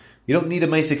 You don't need a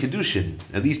Maisa Kedushin,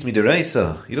 at least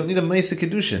Midaraisa. You don't need a Maisa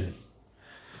Kedushin.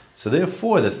 So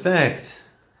therefore, the fact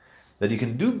that you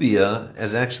can do Bia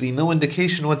has actually no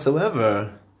indication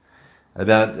whatsoever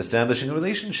about establishing a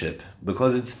relationship,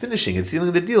 because it's finishing, it's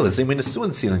sealing the deal. The same way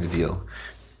Nesuin sealing the deal.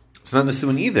 It's not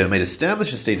Nesuin either. It might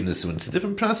establish a state of Nesuin. It's a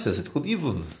different process. It's called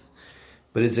Yivun.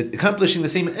 But it's accomplishing the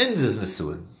same ends as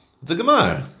Nesuin. It's a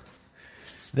Gemar.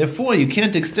 Therefore, you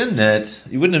can't extend that.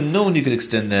 You wouldn't have known you could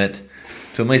extend that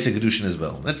to a Maisa Kedushin as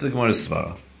well. That's the Gemara's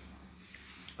Svara.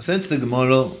 So that's the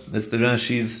Gemara, that's the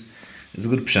Rashi's, it's a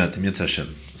good pshat, Yetz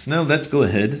Hashem. So now let's go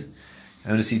ahead. I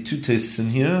want to see 2 tastes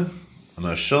in here,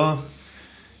 Amar Shah,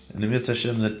 and Yetz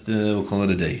Hashem, that we'll call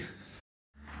it a day.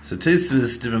 So taste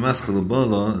with Tiramaskal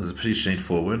Ubala is pretty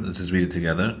straightforward. Let's just read it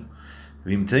together.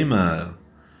 Vim Teimar,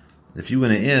 if you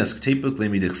want to ask, Teipuk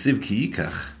Lemidechsiv Ki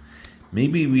Yikach,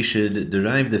 maybe we should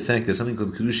derive the fact that something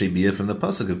called Kedushay Bia from the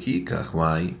pasuk of Ki Yikach.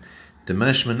 Why?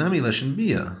 Demash Manami Lashon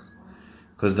Bia.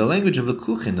 Because the language of the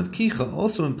Kuchin, of Kicha,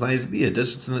 also implies Bia. It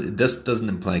just doesn't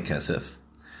imply Kasef.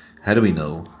 How do we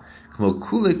know? Because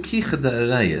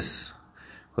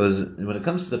when it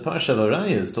comes to the Parsha of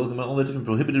Arayas, talking about all the different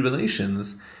prohibited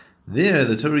relations, there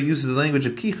the Torah uses the language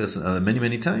of Kicha many,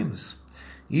 many times.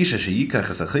 Isha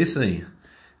sheyikach es achesei,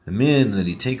 the man that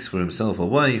he takes for himself a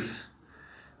wife,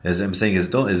 as I'm saying, his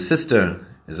sister,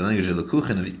 is the language of the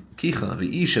Kuchin of Kicha.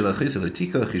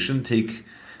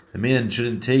 A man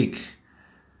shouldn't take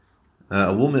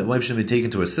a wife shouldn't be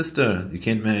taken to her sister. You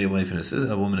can't marry a wife and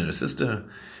a woman and her sister.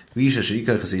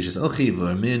 Or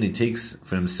a man he takes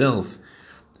for himself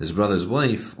his brother's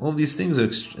wife. All these things are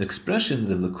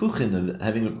expressions of the Kuchin of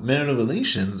having marital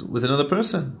relations with another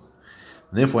person.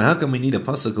 And therefore, how come we need a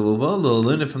pasuk of Uvala?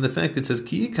 Learn it from the fact that it says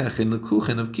Ki Yikach in the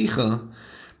Kuchen of Kicha.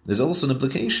 There's also an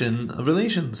implication of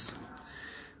relations.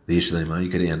 The Yishleimar, you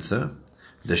could answer,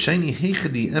 the shiny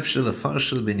heichadi efshel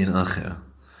afarshel binyan acher.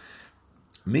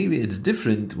 Maybe it's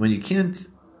different when you can't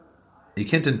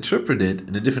interpret it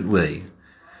in a different way.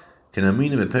 Like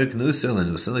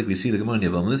we see the Gemara in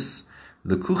Yavamis,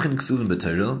 the kuchen ksuvim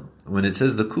b'Torah, when it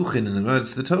says the kuchen in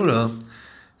regards to the Torah,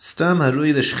 stam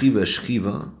haroi the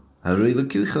shchiva, haroi the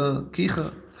kicha.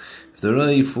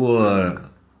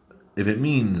 If it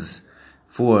means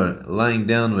for lying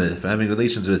down with, for having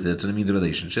relations with it, so it means a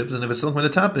relationship, and if it's some kind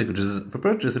of topic, which is for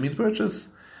purchase, it means purchase.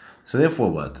 So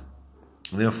therefore what?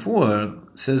 Therefore,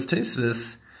 says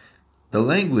Tosfos, the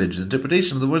language, the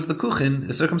interpretation of the words of the kuchen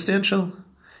is circumstantial.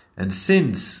 And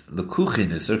since the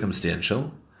kuchen is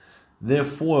circumstantial,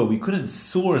 therefore we couldn't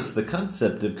source the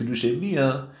concept of Kedushei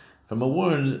Bia from a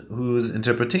word whose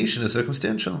interpretation is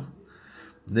circumstantial.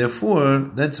 Therefore,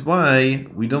 that's why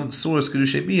we don't source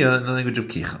Kedushei Bia in the language of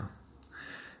Kicha.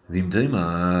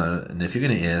 And if you're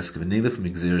going to ask, maybe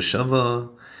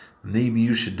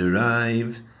you should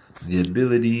derive the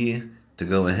ability to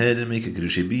go ahead and make a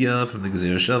Kedushei Bia from the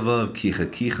Gzeir Shava of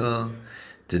Kicha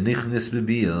to Nichnis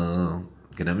B'Bia.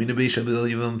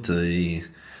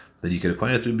 That you could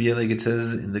acquire through Bia, like it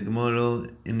says in the Gemara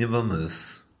in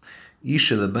Yavamas.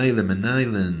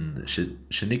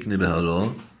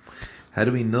 How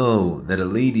do we know that a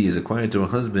lady is acquired to a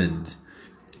husband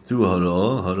through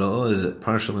Hara'ah? Hara'ah is a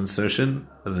partial insertion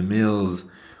of the male's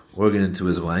organ into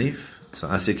his wife. So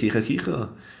Asya Kicha Kicha.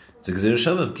 It's a Gzeir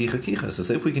Shava of Kicha Kicha. So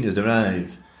say if we can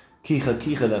derive Kicha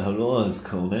Kicha that Hara'ah is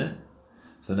Kone,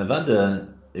 so Nevada,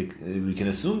 we can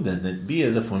assume then that Bia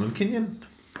is a form of Kinyan.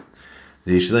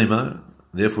 The Yishleimar,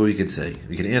 therefore we can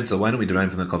answer, why don't we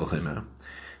derive from the Kol V'Chomer?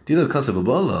 Dilo Kasav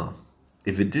Ubala,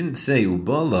 if it didn't say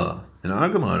Ubala in our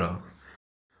Gemara,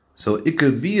 so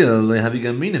Ikar Bia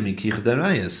lehavigamina mikich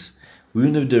darayas, we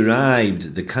wouldn't have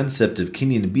derived the concept of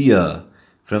Kinyan Bia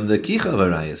from the Kicha of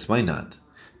Arayas. Why not?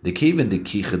 The Kaven the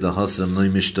Kicha the Hasam Noi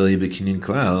Mishtoi Bekinyan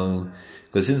Klal.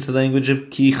 Because since the language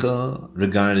of Kicha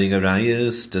regarding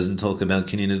Arayas doesn't talk about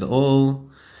Kinyan at all,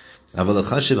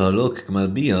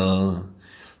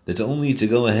 that's only to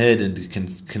go ahead and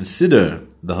consider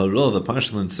the Haro, the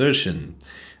partial insertion,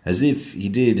 as if he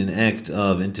did an act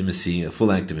of intimacy, a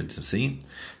full act of intimacy.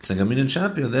 So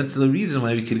that's the reason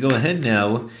why we could go ahead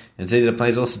now and say that it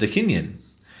applies also to Kinyan.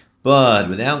 But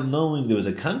without knowing there was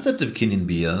a concept of Kinyan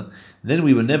Bia, then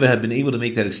we would never have been able to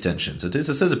make that extension. So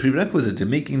Tosfos says a prerequisite to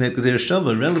making that Gzeir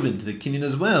Shava relevant to the Kinyan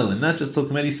as well, and not just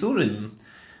talking about Isurim,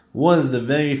 was the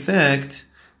very fact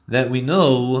that we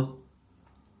know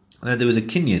that there was a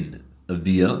Kinyan of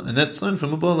Bia, and that's learned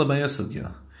from Ubala by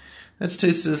Yasugya. That's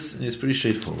Tosfos, and it's pretty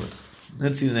straightforward.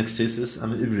 Let's see the next Tosfos,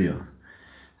 Am Ivriya.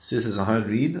 This is a hard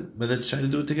read, but let's try to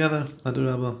do it together.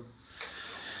 Adoraba.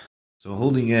 So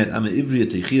holding at Am Ivriya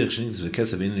Teichiach Shenitzvah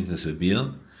Kesav Inliknas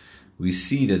Bia, we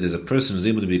see that there's a person who's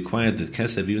able to be acquired with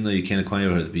Kesav even though you can't acquire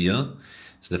her with Bia.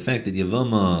 So the fact that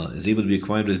Yavama is able to be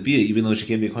acquired with Bia even though she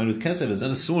can't be acquired with Kesav is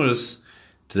not a source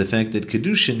to the fact that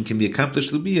Kedushin can be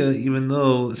accomplished with Bia even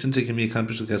though, since it can be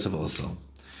accomplished with Kesav also.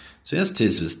 So yes,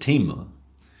 Tosfos Tema.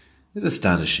 It's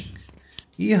astonishing.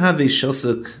 Yihave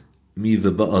Shasak Mi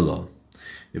V'Ba'ala.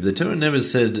 If the Torah never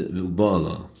said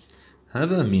V'Ba'ala,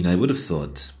 Hava Amin, I would have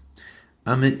thought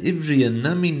Ame Ivriya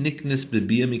Nami Niknis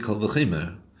B'Bia Mikol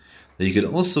V'Chomer, that you could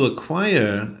also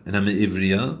acquire an Ame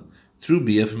Ivriya through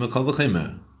Bia from a Kol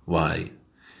V'Chomer. Why?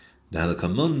 Because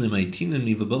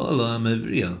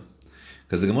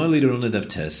the Gemara later on in Daf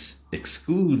Tes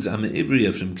excludes Ame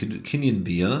Ivriya from Kinyan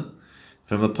Bia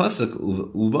from a pasuk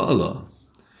Uba'ala.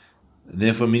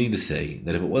 Therefore, meaning to say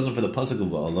that if it wasn't for the pasuk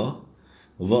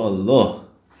Uba'ala,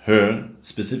 her,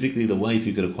 specifically the wife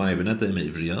you could acquire, but not the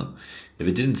Ame Ivriya, if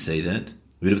it didn't say that,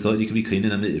 we would have thought you could be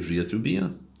Kinyan Ame Ivriya through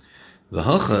Bia.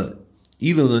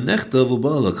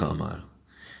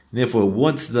 Therefore,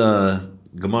 what's the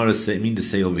Gemara mean to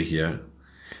say over here?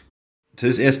 To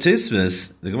ask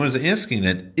Tosfos, the Gemara is asking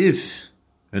that this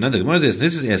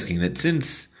is asking that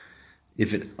since the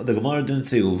Gemara didn't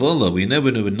say Uvala, we never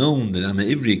would have known that Ame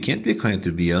Ivriya can't be acquired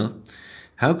through Bia.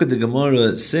 How could the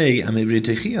Gemara say Ame Ivriya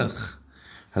Techiach?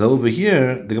 Hello, over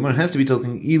here, the Gemara has to be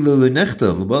talking Ilo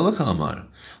Lenechta Ubala Kamar.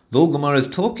 Though Gemara is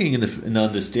talking in the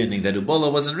understanding that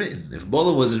Ubala wasn't written. If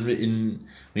Ubala wasn't written,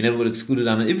 we never would have excluded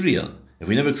Ame Ivriya. If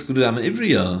we never excluded Ame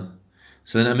Ivriya,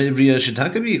 so then Ame Ivriya should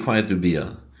be acquired through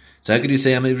Bia. So how could you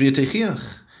say Ame Ivriya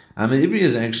Techiach? Ame Ivriya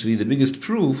is actually the biggest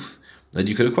proof that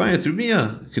you could acquire through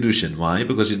Bia Kedushin. Why?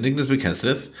 Because she's Niknas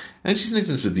B'Kesef and she's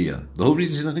Niknas B'Bia. The whole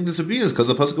reason she's not Niknas B'Bia is because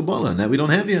of the Pasuk Ubala, and that we don't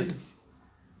have yet.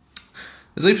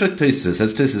 Zayfrak Taisus,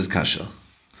 that's Taisus Kasha.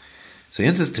 So he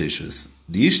answers Taisus,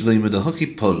 the Ish Leima the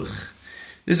Hoki Poruch.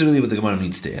 This is really what the Gemara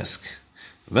needs to ask.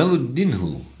 Velu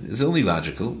Dinhu is only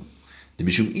logical. The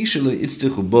Mishum Isha Le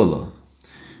Itztichu Bola.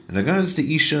 In regards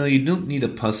to Isha, you don't need a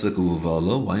pasuk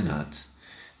uvala. Why not?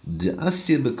 The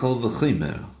Astia Bekol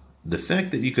V'Chimer. The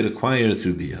fact that you could acquire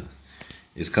through Bia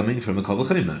is coming from a Kol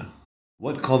V'Chimer.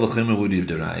 What Kol V'Chimer would we have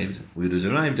derived? We would have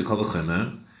derived a Kol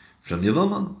V'Chimer from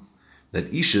Yavama.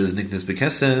 That Isha is Niknas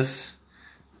Bekesef.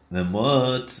 Then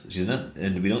what? She's not,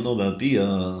 and we don't know about Bia.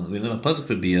 We don't have a pasuk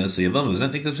for Bia, so Yavama is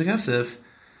not Niknas Bekesef.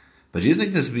 But she is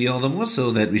Niknas Bia all the more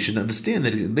so that we should understand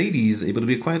that ladies are able to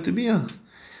be acquired through Bia.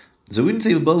 So we didn't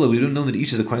say Bala, we don't know that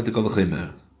Isha is acquired to Kol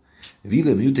V'Chimer.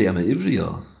 Vila Mute Ama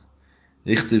Ivriya.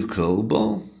 Ichtiv Kol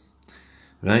Bal.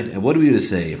 Right? And what are we going to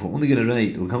say? If we're only going to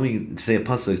write, we're coming to say a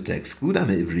pasuk to exclude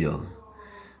Ama Ivriya.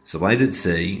 So why does it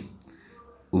say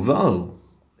Uval?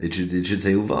 It should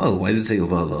say Uval. Why does it say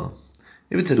Uvala?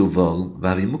 If it said Uval,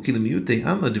 Vavi Muki Lemute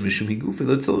Ama Dimishum Higufi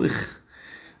Lo Tzorich.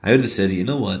 I would have said, you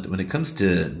know what? When it comes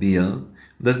to Bia,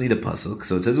 it doesn't need a pasuk,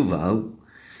 so it says Uval.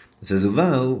 It says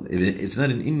Uval, if it's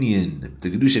not an Indian, the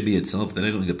Kedusha Bia itself, then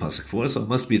I don't need a pasuk for, so it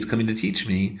must be it's coming to teach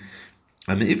me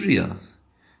Ama Ivriya.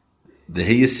 The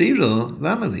Heyasira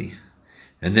Lamali.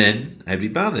 And then I'd be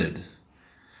bothered.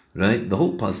 Right? The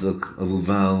whole pasuk of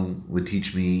Uval would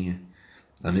teach me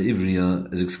Ama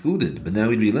Ivriya is excluded. But now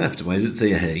we'd be left. Why does it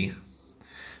say a Hey?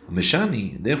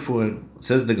 Meshani, therefore,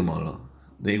 says the Gemara.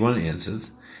 The Gemara answers.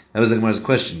 That was the Gemara's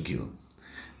question, Kilo.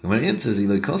 The Gemara answers,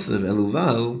 Ilai Kosev El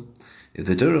Uval, if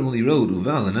the Torah only wrote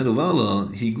Uval and not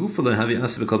Uvala, he gufala havi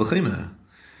asbe Kol V'Chimer.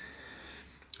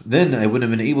 Then I would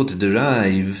have been able to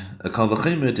derive a Kol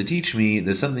V'Chimer to teach me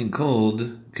there's something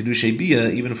called Kedushay Bia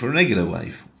even for a regular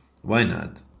wife. Why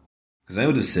not? Because I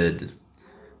would have said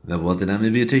that what did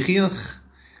Amivia Techiach?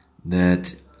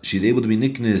 That she's able to be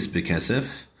Niknis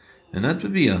Bekesef and not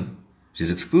Bebia.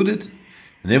 She's excluded.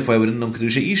 And therefore I wouldn't know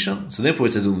Kedushay Isha. So therefore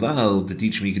it says Uval to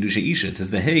teach me Kedushay Isha. It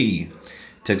says the Hey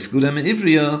to exclude Ama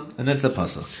Ivriya, and that's the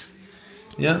pasuk.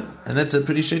 Yeah, and that's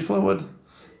pretty straightforward.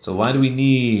 So why do we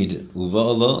need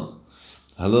Uvala?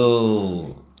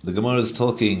 Hello, the Gemara is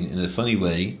talking in a funny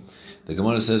way. The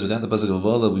Gemara says without the pasuk of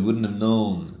Uvala, we wouldn't have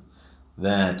known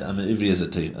that Ama Ivriya is a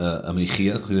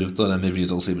Mechiach. We would have thought Ama Ivriya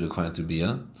is also able to acquire to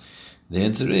Bia. The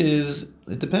answer is,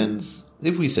 it depends.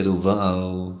 If we said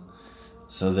Uval,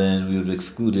 so then we would have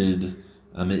excluded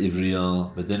Ama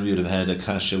Ivriya, but then we would have had a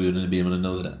kasha. We wouldn't be able to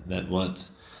know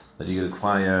that you could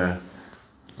acquire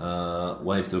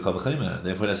wife through Kol V'Chimer.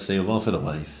 Therefore, that's say Uval for the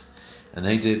wife, and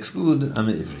they to exclude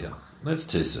Ama Ivriya. Let's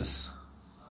taste this.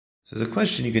 So there's a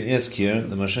question you can ask here.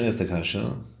 The Marsha is the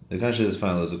kasha. The kasha is as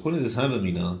follows: according to this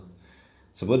Havamina,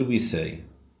 so what did we say?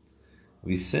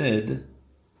 We said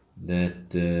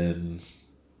that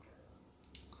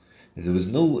if there was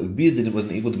no Bia that it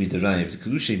wasn't able to be derived,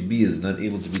 Kedushay Bia is not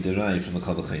able to be derived from a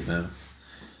Kol V'Chimer,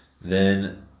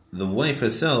 then the wife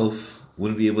herself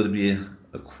wouldn't be able to be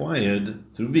acquired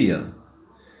through Bia.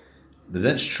 If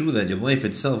that's true that your wife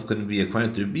itself couldn't be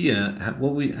acquired through Bia,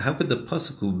 how could the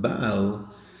Pasuk Baal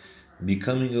be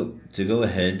coming to go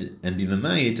ahead and be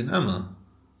Mamayit in Amma?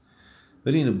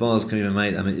 But in the Baal is coming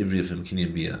Mamayit Amma Ivriya from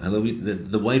Kinyan Bia.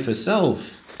 The wife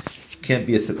herself can't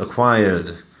be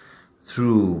acquired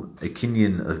through a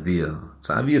Kinyan of Bia.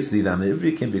 So obviously the Amma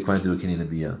Ivriya can't be acquired through a Kinyan of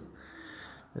Bia.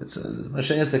 It's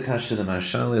Marsha is the kasha, the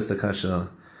Marshal is the kasha.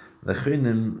 The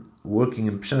Chrinim working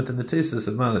in Pshat and the Tesis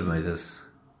are bothered by this.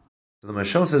 So the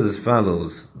Marshal says as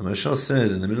follows. The Marshal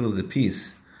says in the middle of the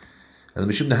piece, "El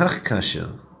mishum nehach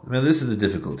kasha." Well, this is the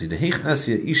difficulty. The heich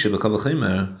asya isha b'Kol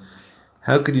V'Chimer.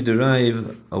 How could you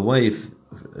derive a wife,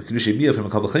 a Kedushay Bia, from a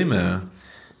Kol V'Chimer?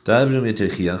 Ta'avrim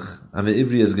yetechiach. Ama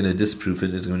Ivriya is going to disprove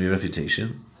it. It's going to be a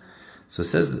refutation. So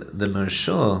says the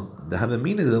Marshal, the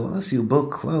Havamina lo asyu bo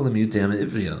klal lemiyutei Ama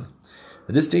Ivriya.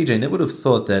 At this stage, I never would have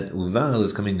thought that Uval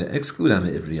is coming to exclude Ama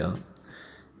Ivriya.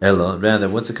 Ella, rather,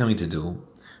 what's it coming to do?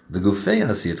 The Gufei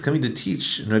Asi, it's coming to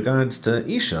teach in regards to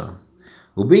Isha.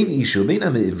 Ubein Isha, ubein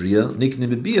Ama Ivriya, nikne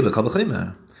b'Bia b'Kol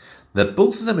V'Chimer. That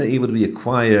both of them are able to be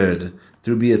acquired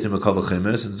through Bia through Kol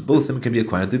V'Chimer, since both of them can be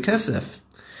acquired through Kesef.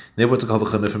 Therefore, it's a Kol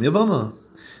V'Chimer from Yavama.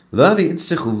 Lavi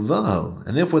itzich Uval,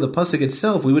 and therefore the pasuk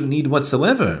itself we wouldn't need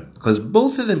whatsoever, because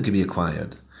both of them can be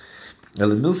acquired. Now,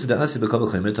 why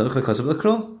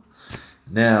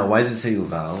does it say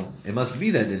Uval? It must be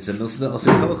that it's a Milsada Asi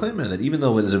Kol V'Chimer, that even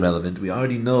though it is irrelevant, we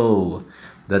already know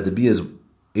that the Bia is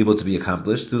able to be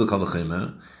accomplished through the Kol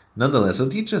V'Chimer. Nonetheless,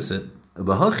 it'll teach us it. And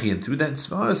through that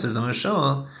Svara, says the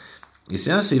Marshal, it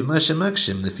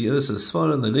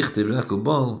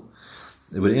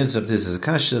would answer up to this as a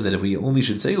kasha that if we only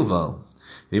should say Uval,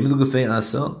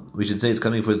 we should say it's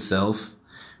coming for itself.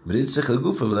 But it's a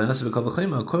gufa, but I asked if a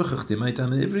kavachema, korchach de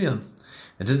maitame ivriya.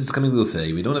 And since it's coming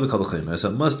lufei, we don't have a kavachema, so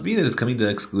it must be that it's coming to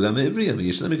exclude ame ivriya, but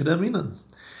yishlam ikadaminan.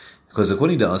 Because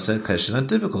according to us, Kash is not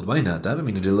difficult. Why not?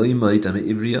 We'd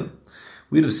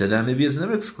have said Ame is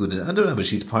never excluded. Adarabah,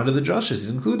 she's part of the drasha, she's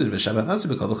included. And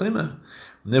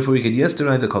therefore, we could yes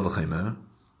derive the kavachemer.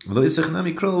 Although it's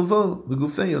sechnami kro vol the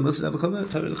gufei the milsad avakamer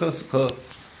tarich kasav.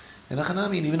 And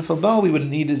achanami, even if a bal, we would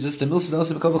need just a milsad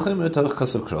avakamer tarich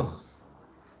kasav kro.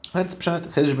 That's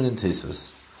pshat cheshbon and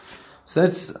tesvus. So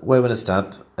that's where I want to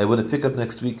stop. I want to pick up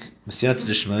next week B'siyata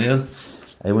Deshmaya.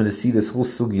 I want to see this whole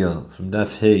sugya from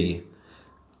Daf Hey,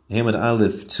 Hamad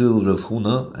Aleph till Rav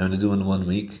Huna. I'm going to do in 1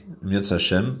 week. Yetz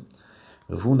Hashem.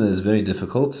 Rav Huna is very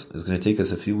difficult. It's going to take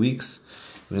us a few weeks.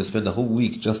 We're going to spend a whole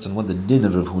week just on what the din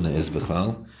of Rav Huna is,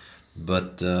 B'chal.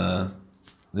 But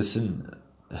listen,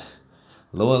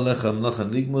 Lo alecha mlacha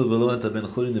ligmul v'lo ata ben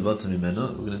churin nevata mimena.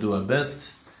 We're going to do our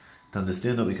best to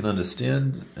understand what we can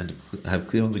understand and have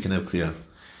clear what we can have clear.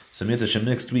 So Yetz Hashem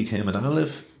next week, Hamad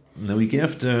Aleph. And the week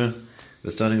after, we're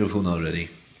starting with Huna already.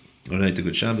 All right, a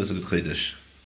good Shabbos, a good Chodesh.